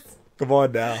ludicrous. Come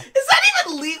on now. Is that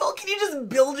even legal? Can you just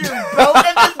build your boat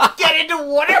and just get into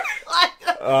water?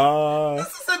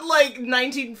 This isn't like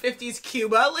 1950s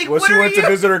Cuba. Like, well, she went to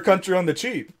visit her country on the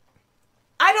cheap.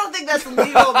 I don't think that's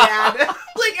legal, man.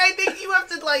 Like, I think you have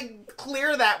to, like,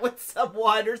 clear that with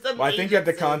someone or something. Well, I think you have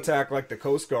to contact, like, the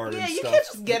Coast Guard and stuff. Yeah, you can't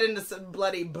just get into some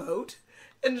bloody boat.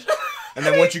 And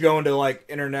then once you go into, like,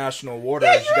 international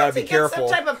waters, you gotta be careful.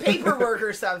 Some type of paperwork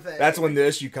or something. That's when the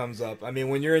issue comes up. I mean,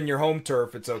 when you're in your home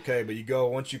turf, it's okay, but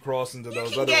once you cross into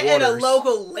those other waters. You can get in a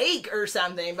local lake or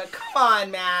something, but come on,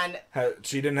 man.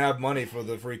 She didn't have money for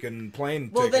the freaking plane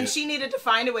ticket. Well, then she needed to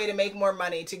find a way to make more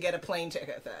money to get a plane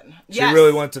ticket then. She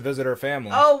really went to visit her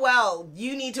family. Oh, well,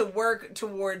 you need to work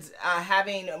towards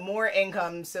having more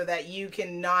income so that you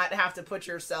can not have to put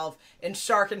yourself in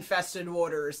shark-infested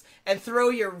waters and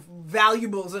throw your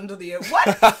valuables into the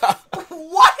what?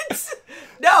 What?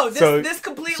 No, this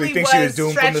completely so you think she was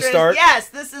doomed treacherous. From the start? Yes,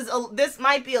 this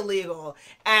might be illegal,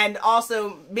 and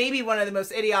also maybe one of the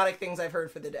most idiotic things I've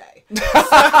heard for the day.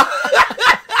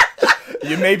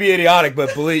 You may be idiotic,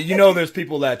 but believe there's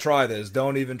people that try this.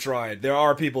 Don't even try it. There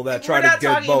are people that try to get boats.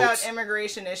 We're not talking about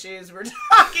immigration issues. We're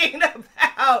talking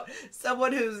about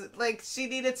someone who's like she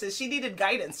needed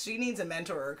guidance. She needs a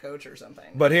mentor or a coach or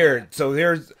something. But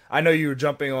I know you were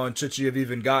jumping on should she have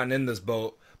even gotten in this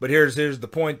boat, but here's the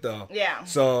point though. Yeah.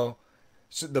 So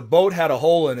the boat had a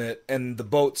hole in it, and the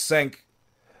boat sank.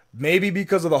 Maybe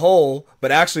because of the hole,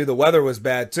 but actually the weather was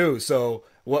bad too. So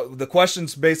what the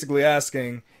question's basically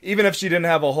asking, even if she didn't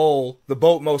have a hole, the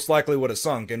boat most likely would have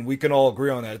sunk, and we can all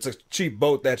agree on that. It's a cheap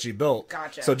boat that she built.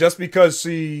 Gotcha. So just because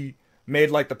she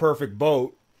made like the perfect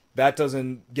boat, that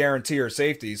doesn't guarantee her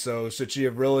safety. So should she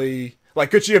have really,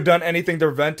 like, could she have done anything to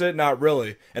prevent it? Not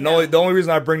really. And the only reason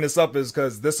I bring this up is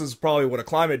because this is probably what a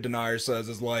climate denier says,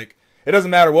 is like, it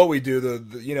doesn't matter what we do,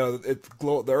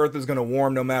 the Earth is going to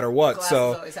warm no matter what. Glass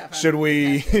So should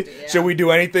we should we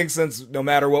do anything, since no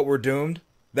matter what we're doomed?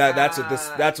 That's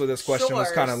what this question was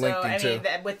kind of linked into.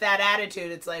 With that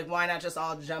attitude, it's like, why not just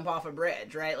all jump off a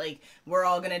bridge, right? Like, we're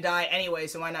all gonna die anyway,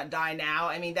 so why not die now?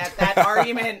 I mean, that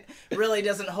argument really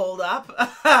doesn't hold up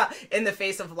in the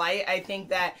face of light. I think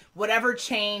that whatever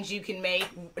change you can make,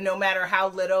 no matter how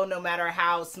little, no matter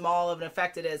how small of an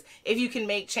effect it is, if you can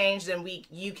make change, then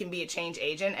you can be a change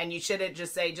agent, and you shouldn't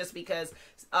just say, just because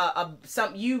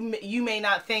you may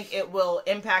not think it will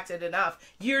impact it enough.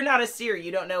 You're not a seer.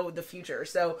 You don't know the future.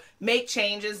 So make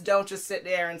changes. Don't just sit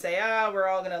there and say, we're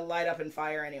all going to light up in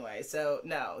fire anyway. So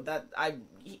no,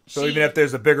 even if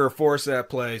there's a bigger force at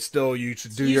play, still you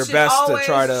should do your best to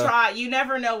try. You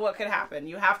never know what could happen.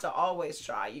 You have to always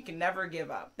try. You can never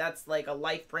give up. That's like a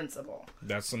life principle.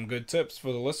 That's some good tips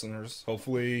for the listeners.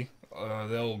 Hopefully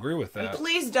they'll agree with that. And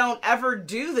please don't ever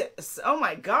do this. Oh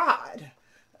my God.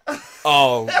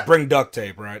 Oh, bring duct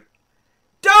tape, right?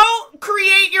 Don't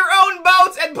create your own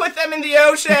boats and put them in the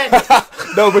ocean.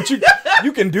 No, but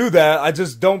you can do that. I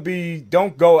just don't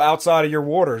go outside of your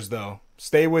waters, though.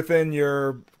 Stay within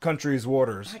your country's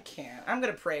waters. I can't. I'm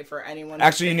gonna pray for anyone.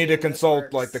 Actually, you need to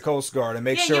consult like the Coast Guard and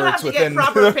make sure it's within the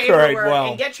proper paperwork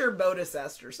and get your boat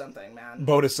assessed or something, man.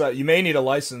 Boat assessed. You may need a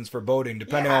license for boating,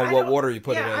 depending on what water you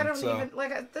put it in. I don't even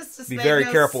this. Just be very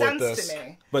careful with this.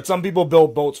 But some people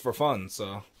build boats for fun,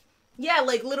 so. Yeah,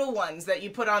 like little ones that you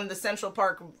put on the Central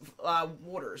Park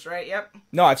waters, right? Yep.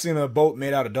 No, I've seen a boat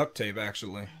made out of duct tape,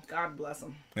 actually. God bless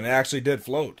them. And it actually did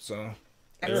float, so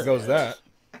there goes that.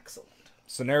 Excellent.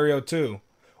 Scenario 2.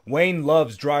 Wayne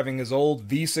loves driving his old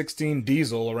V16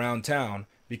 diesel around town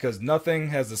because nothing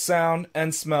has the sound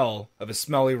and smell of a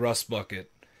smelly rust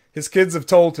bucket. His kids have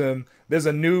told him there's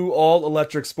a new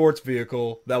all-electric sports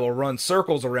vehicle that will run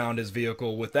circles around his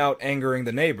vehicle without angering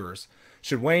the neighbors.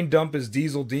 Should Wayne dump his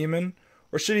diesel demon,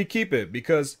 or should he keep it?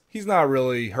 Because he's not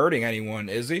really hurting anyone,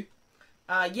 is he?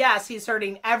 Yes, he's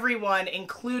hurting everyone,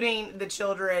 including the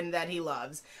children that he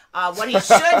loves. What he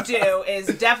should do is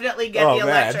definitely get the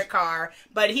electric car,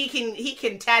 but he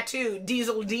can tattoo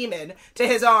Diesel Demon to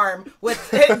his arm with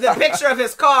the picture of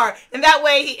his car, and that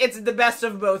way it's the best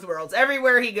of both worlds.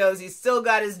 Everywhere he goes, he's still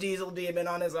got his Diesel Demon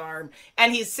on his arm,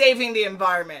 and he's saving the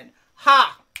environment.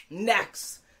 Ha!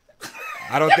 Next.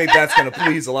 I don't think that's going to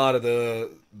please a lot of the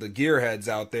gearheads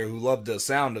out there who love the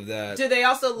sound of that. Do they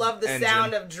also love the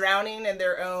sound of drowning in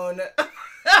their own...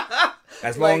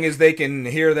 As long as they can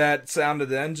hear that sound of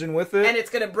the engine with it. And it's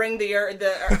going to bring the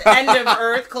end of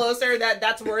Earth closer,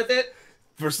 that's worth it?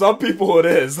 For some people it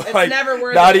is. It's like, never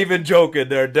worth not it. even joking.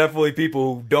 There are definitely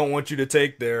people who don't want you to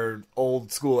take their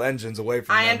old school engines away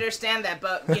from them. I understand that,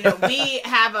 but we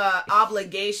have a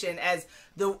obligation as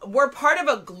we're part of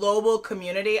a global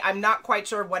community. I'm not quite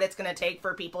sure what it's going to take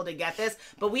for people to get this,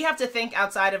 but we have to think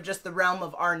outside of just the realm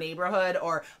of our neighborhood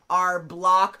or our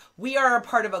block. We are a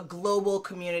part of a global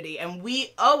community, and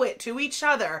we owe it to each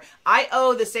other. I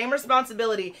owe the same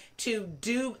responsibility to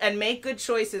do and make good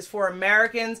choices for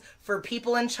Americans, for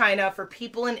people in China, for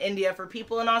people in India, for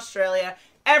people in Australia,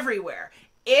 everywhere.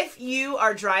 If you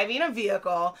are driving a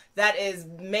vehicle that is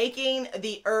making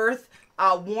the earth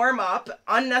warm up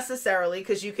unnecessarily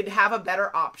because you could have a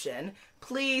better option,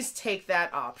 please take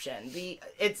that option.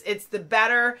 It's the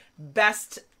better,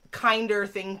 best, kinder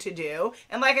thing to do.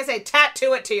 And like I say,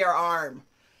 tattoo it to your arm.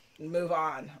 Move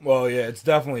on. Well, yeah, it's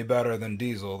definitely better than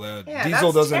diesel.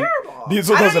 Diesel doesn't. Terrible.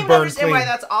 Diesel doesn't burn clean. I don't understand why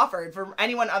that's offered for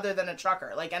anyone other than a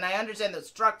trucker. Like, and I understand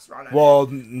those trucks run it. Well,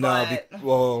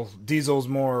 no, diesel's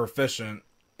more efficient.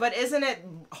 But isn't it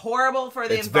horrible for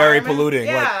the environment? It's very polluting.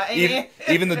 Yeah, like,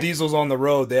 even the diesels on the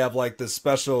road, they have like this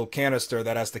special canister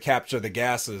that has to capture the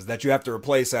gases that you have to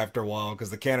replace after a while because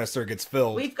the canister gets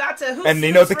filled. We've got to. And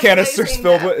you know what the canister's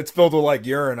filled with? It's filled with like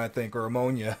urine, I think, or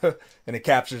ammonia, and it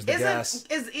captures the gas.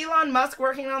 Is Elon Musk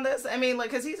working on this? I mean,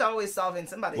 like, because he's always solving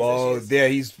somebody's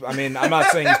issues. Well, yeah, I'm not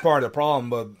saying he's part of the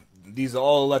problem, but these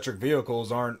all electric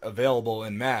vehicles aren't available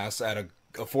in mass at a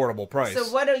affordable price. So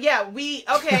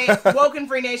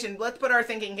WokeNFree Nation, let's put our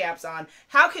thinking caps on.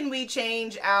 How can we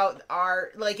change out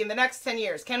our, like, in the next 10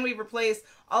 years, can we replace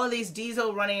all of these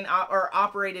diesel running or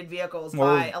operated vehicles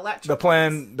by electric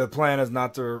The plan is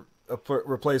not to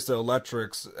replace the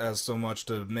electrics as so much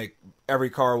to make every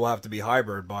car will have to be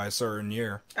hybrid by a certain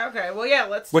year. Okay, well, yeah,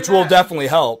 let's do Which that. will definitely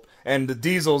help. And the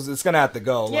diesels, it's going to have to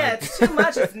go. Yeah, it's too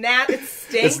much. It's it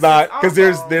stinks. It's not, because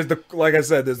there's the, like I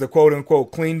said, there's the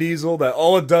quote-unquote clean diesel that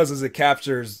all it does is it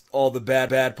captures all the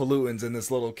bad pollutants in this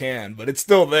little can. But it's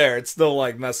still there. It's still,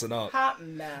 like, messing up. Hot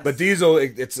mess. But diesel,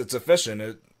 it's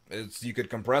efficient. It's you could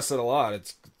compress it a lot.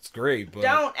 It's great, but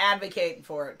don't advocate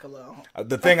for it, Khalil.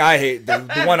 The thing I hate, the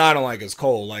one I don't like is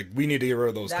coal. Like, we need to get rid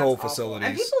of those coal awful. facilities.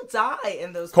 And people die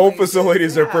in those coal places.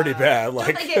 facilities are pretty bad.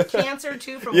 Like, don't they get cancer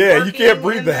too from yeah, you can't working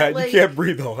breathe in that. like... You can't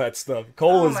breathe all that stuff.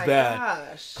 Coal is bad.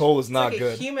 Gosh. Coal is not it's like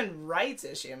good. A human rights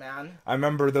issue, man. I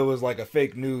remember there was like a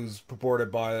fake news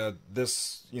purported by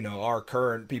our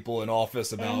current people in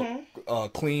office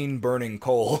about clean burning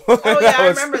coal. Oh yeah, I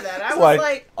remember that. I was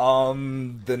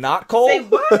like, the not coal. Say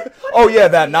what? Oh yeah,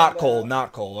 that not coal,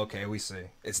 not coal. Okay, we see.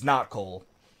 It's not coal.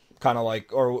 Kind of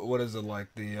like, or what is it,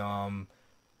 like the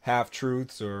half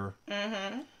truths or?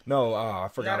 No, I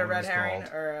forgot. Not a what red it's herring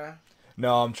called. or a...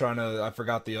 No, I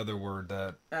forgot the other word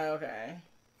that. Oh, okay.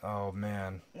 Oh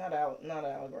man. Not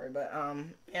allegory, but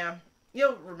yeah,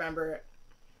 you'll remember it.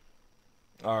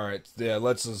 All right, yeah.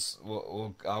 Let's just.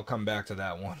 I'll come back to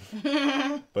that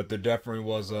one. But there definitely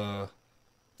was a.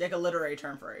 Like a literary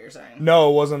term for it, you're saying? No,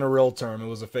 it wasn't a real term. It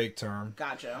was a fake term.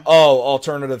 Gotcha. Oh,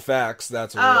 alternative facts.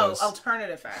 That's what it was. Oh,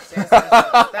 alternative facts.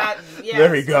 Yes, yes.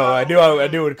 There we go. I knew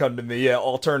it would come to me. Yeah,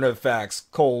 alternative facts.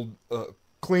 Cold,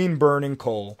 clean burning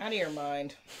coal. Out of your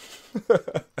mind.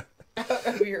 Out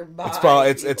of your mind. It's probably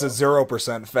it's a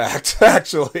 0% fact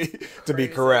actually to be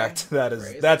correct.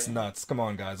 That's nuts. Come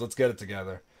on, guys. Let's get it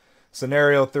together.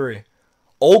 Scenario 3.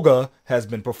 Olga has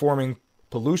been performing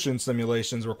pollution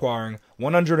simulations requiring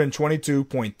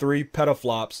 122.3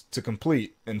 petaflops to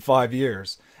complete in 5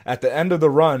 years. At the end of the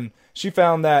run, she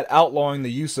found that outlawing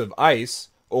the use of ICE,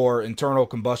 or internal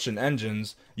combustion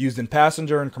engines, used in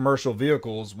passenger and commercial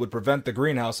vehicles would prevent the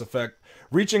greenhouse effect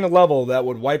reaching a level that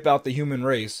would wipe out the human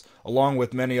race, along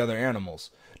with many other animals.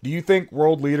 Do you think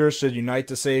world leaders should unite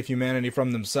to save humanity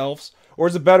from themselves? Or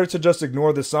is it better to just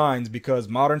ignore the signs because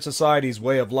modern society's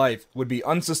way of life would be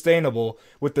unsustainable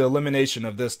with the elimination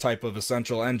of this type of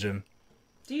essential engine?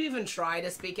 Do you even try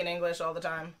to speak in English all the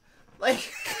time?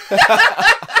 Like,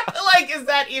 like, is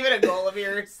that even a goal of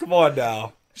yours? Come on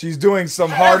now. She's doing some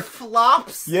hard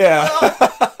flops. Yeah.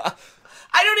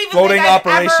 I don't even floating think I've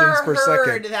operations ever per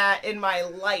heard second. that in my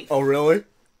life. Oh, really?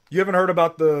 You haven't heard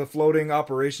about the floating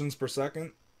operations per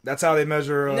second? That's how they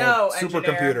measure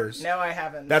supercomputers. No, I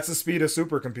haven't. That's the speed of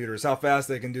supercomputers, how fast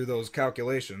they can do those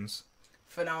calculations.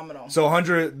 Phenomenal. So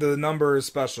 100, the number is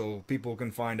special. People can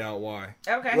find out why.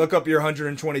 Okay. Look up your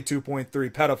 122.3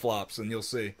 petaflops and you'll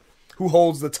see. Who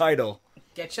holds the title?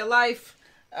 Get your life.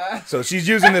 So she's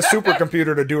using this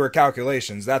supercomputer to do her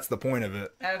calculations. That's the point of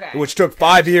it. Okay. Which took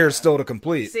 5 years still to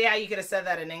complete. See how you could have said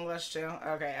that in English too?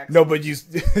 Okay, excellent. No, but you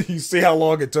see how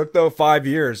long it took though? 5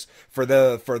 years for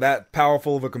that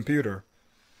powerful of a computer.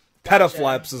 Gotcha.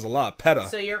 Petaflops is a lot. Peta.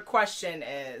 So your question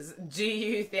is, do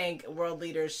you think world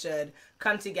leaders should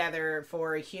come together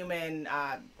for human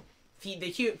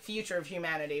the future of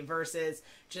humanity versus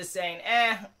just saying,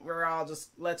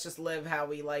 let's just live how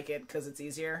we like it because it's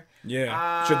easier?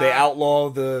 Yeah. Should they outlaw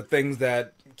the things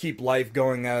that keep life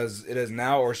going as it is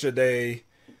now, or should they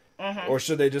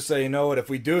just say, you know what, if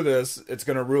we do this, it's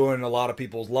going to ruin a lot of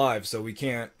people's lives, so we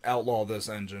can't outlaw this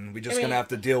engine. We're just going to have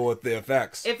to deal with the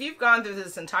effects. If you've gone through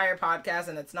this entire podcast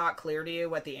and it's not clear to you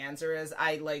what the answer is,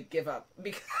 I give up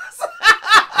because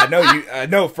I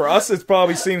know for us it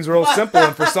probably seems real simple,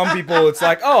 and for some people it's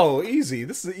like, oh, easy.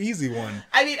 This is an easy one.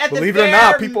 I mean, believe it or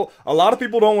not, a lot of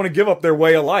people don't want to give up their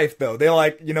way of life though. They're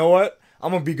like, you know what?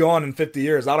 I'm gonna be gone in 50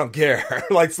 years. I don't care.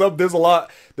 There's a lot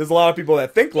of people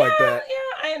that think like that.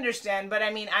 Yeah, I understand, but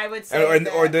I mean, I would say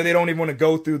or they don't even want to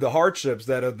go through the hardships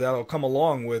that'll come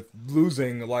along with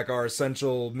losing like our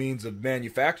essential means of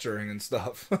manufacturing and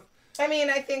stuff. I mean,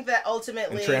 I think that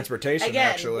ultimately, and transportation.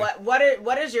 Again, actually,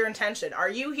 what is your intention? Are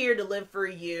you here to live for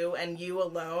you and you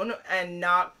alone, and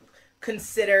not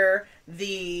consider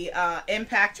the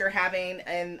impact you're having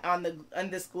on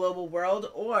this global world,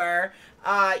 or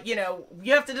you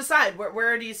have to decide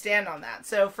where do you stand on that?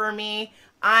 So for me,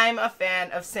 I'm a fan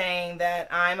of saying that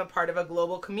I'm a part of a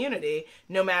global community,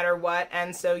 no matter what.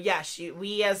 And so, yes,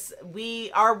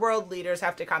 our world leaders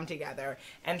have to come together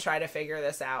and try to figure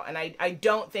this out. And I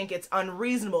don't think it's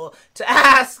unreasonable to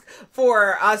ask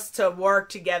for us to work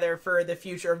together for the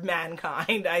future of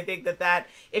mankind. I think that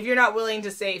if you're not willing to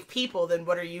save people, then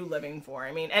what are you living looking for.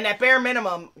 I mean, and at bare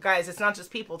minimum, guys, it's not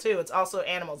just people too. It's also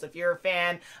animals. If you're a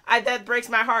fan, that breaks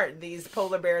my heart. These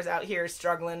polar bears out here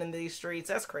struggling in these streets.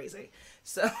 That's crazy.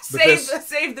 So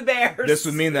save the bears. This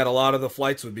would mean that a lot of the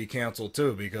flights would be canceled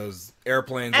too, because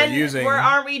airplanes are using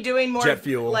aren't we doing more jet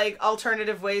fuel, like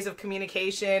alternative ways of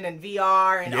communication and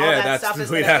VR and all that stuff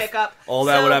is going to pick up. All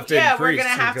that would have to increase.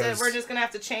 We're just going to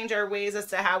have to change our ways as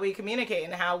to how we communicate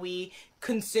and how we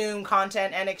consume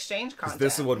content and exchange content.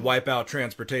 This would wipe out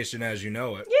transportation as you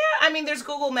know it. Yeah, I mean, there's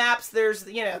Google Maps. There's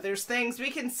things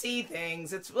we can see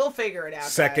things. We'll figure it out.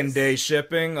 Second day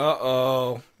shipping.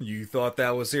 You thought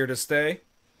that was here to stay?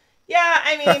 Yeah,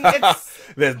 I mean, it's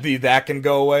that can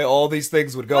go away. All these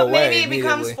things would go away. Maybe it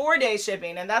becomes 4-day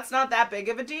shipping, and that's not that big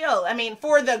of a deal. I mean,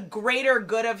 for the greater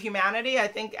good of humanity, I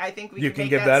think we can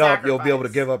give that up. You'll be able to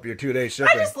give up your 2-day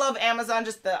shipping. I just love Amazon,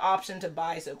 just the option to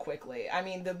buy so quickly. I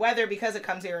mean, whether because it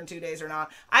comes here in 2 days or not,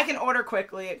 I can order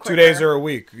quickly. 2 days or a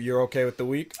week. You're okay with the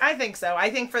week? I think so.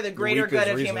 I think for the greater good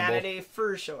of humanity,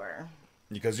 for sure.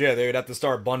 Because they would have to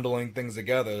start bundling things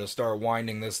together to start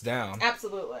winding this down.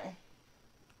 Absolutely.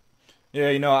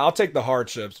 Yeah, I'll take the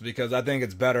hardships because I think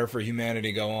it's better for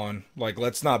humanity to go on. Like,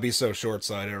 let's not be so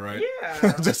short-sighted, right?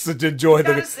 Yeah. Just to enjoy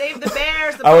save the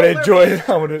bears. I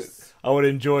would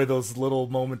enjoy those little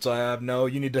moments I have. No,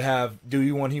 you need to have. Do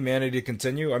you want humanity to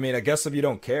continue? I mean, I guess if you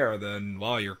don't care, then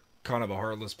wow, you're kind of a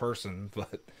heartless person.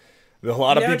 But a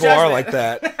lot of people are like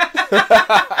that.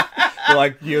 They're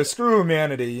like, screw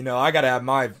humanity. I gotta have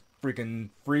my freaking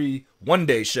free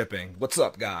 1-day shipping. What's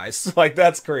up, guys? Like,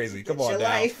 that's crazy. Come on now.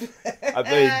 I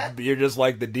think you're just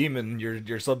like the demon.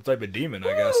 You're some type of demon,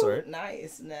 I guess, right?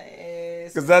 Nice.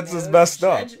 Because that's just messed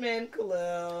up. Judgment,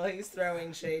 Khalil. He's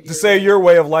throwing shade. To say your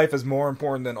way of life is more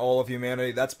important than all of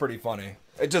humanity, that's pretty funny.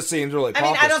 It just seems really pompous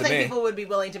to me. I don't think people would be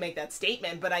willing to make that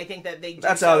statement, but I think that they do.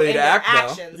 That's how they'd act,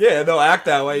 actions. Though. Yeah, they'll act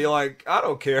that way. You're like, I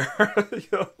don't care.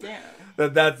 Yeah.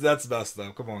 That's best,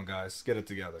 though. Come on, guys. Get it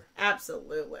together.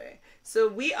 Absolutely. So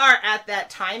we are at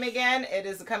that time again. It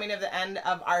is coming to the end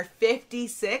of our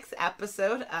 56th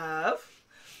episode of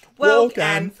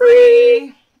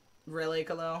WokeNFree. Really,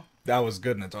 Khalil? That was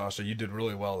good, Natasha. You did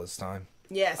really well this time.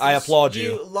 Yes. I applaud you.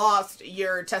 You lost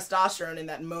your testosterone in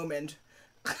that moment.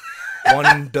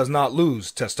 One does not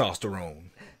lose testosterone.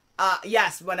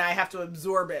 Yes, when I have to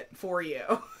absorb it for you.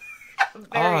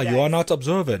 Nice. You are not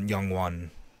observant, young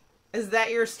one. Is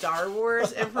that your Star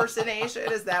Wars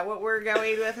impersonation? Is that what we're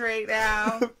going with right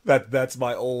now? That's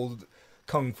my old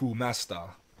Kung Fu master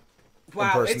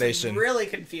impersonation. It's really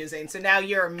confusing. So now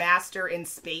you're a master in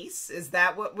space? Is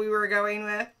that what we were going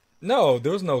with? No,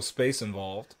 there was no space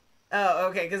involved. Oh,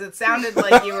 okay, because it sounded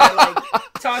like you were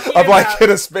talking I'm like in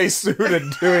a spacesuit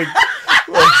and doing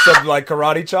some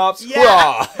karate chops.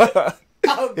 Yeah.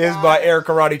 Oh, here's my air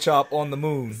karate chop on the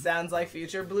moon. Sounds like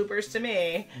future bloopers to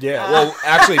me. Yeah, well,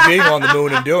 actually being on the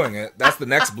moon and doing it, that's the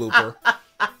next blooper.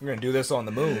 We're going to do this on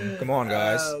the moon. Come on,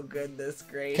 guys. Oh, goodness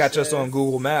gracious. Catch us on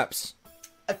Google Maps.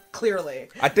 Clearly.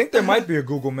 I think there might be a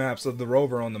Google Maps of the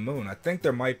rover on the moon. I think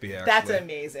there might be, actually. That's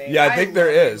amazing. Yeah, I think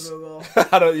there is. Google.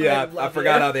 I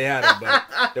forgot how they had it, but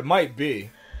there might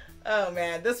be. Oh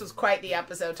man, this was quite the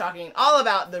episode talking all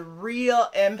about the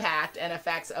real impact and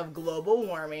effects of global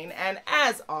warming. And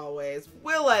as always,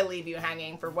 will I leave you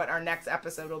hanging for what our next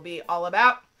episode will be all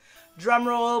about? Drum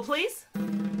roll, please.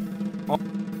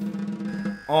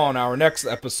 On our next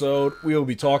episode, we will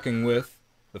be talking with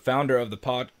the founder of the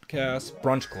podcast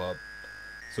Brunch Club.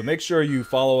 So make sure you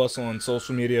follow us on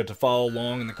social media to follow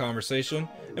along in the conversation.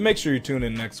 And make sure you tune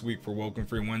in next week for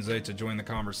WokeNFree Wednesday to join the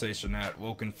conversation at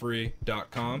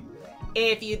WokeNFree.com.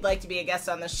 If you'd like to be a guest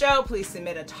on the show, please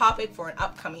submit a topic for an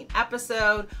upcoming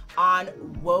episode on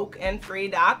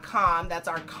WokeNFree.com. That's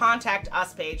our Contact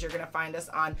Us page. You're going to find us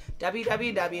on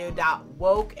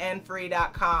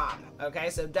www.WokeNFree.com. Okay,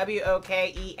 so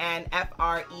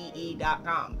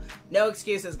WokeNFree.com. No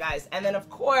excuses, guys. And then, of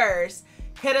course,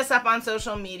 hit us up on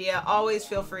social media. Always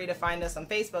feel free to find us on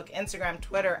Facebook, Instagram,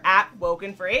 Twitter at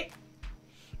WokeNFree.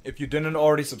 If you didn't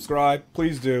already subscribe,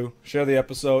 please do. Share the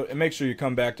episode and make sure you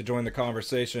come back to join the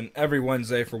conversation every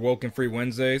Wednesday for WokeNFree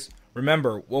Wednesdays.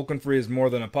 Remember, WokeNFree is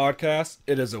more than a podcast.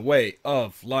 It is a way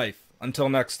of life. Until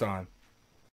next time.